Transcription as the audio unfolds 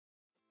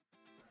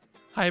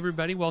Hi,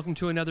 everybody. Welcome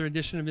to another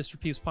edition of Mr.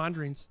 P's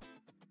Ponderings.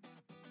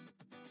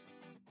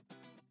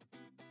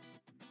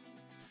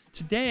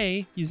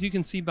 Today, as you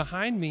can see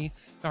behind me,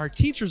 our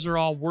teachers are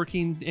all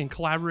working and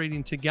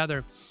collaborating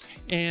together.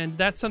 And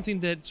that's something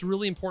that's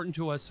really important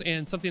to us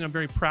and something I'm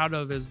very proud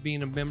of as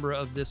being a member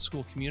of this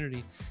school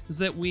community, is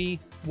that we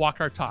walk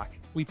our talk.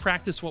 We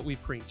practice what we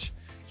preach.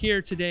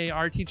 Here today,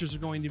 our teachers are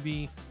going to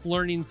be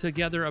learning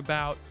together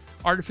about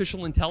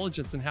artificial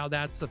intelligence and how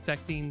that's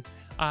affecting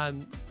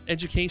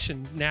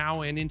education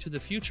now and into the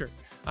future,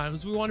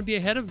 because we want to be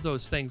ahead of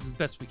those things as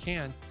best we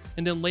can.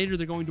 And then later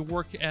they're going to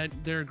work at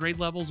their grade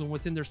levels and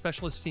within their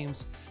specialist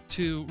teams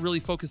to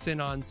really focus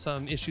in on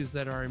some issues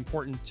that are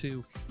important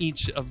to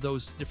each of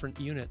those different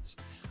units.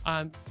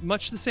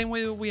 Much the same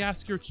way that we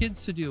ask your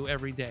kids to do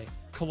every day: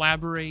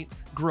 collaborate,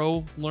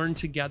 grow, learn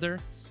together.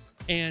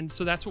 And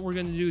so that's what we're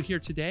going to do here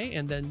today,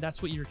 and then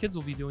that's what your kids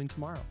will be doing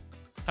tomorrow.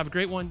 Have a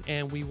great one,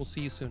 and we will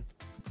see you soon.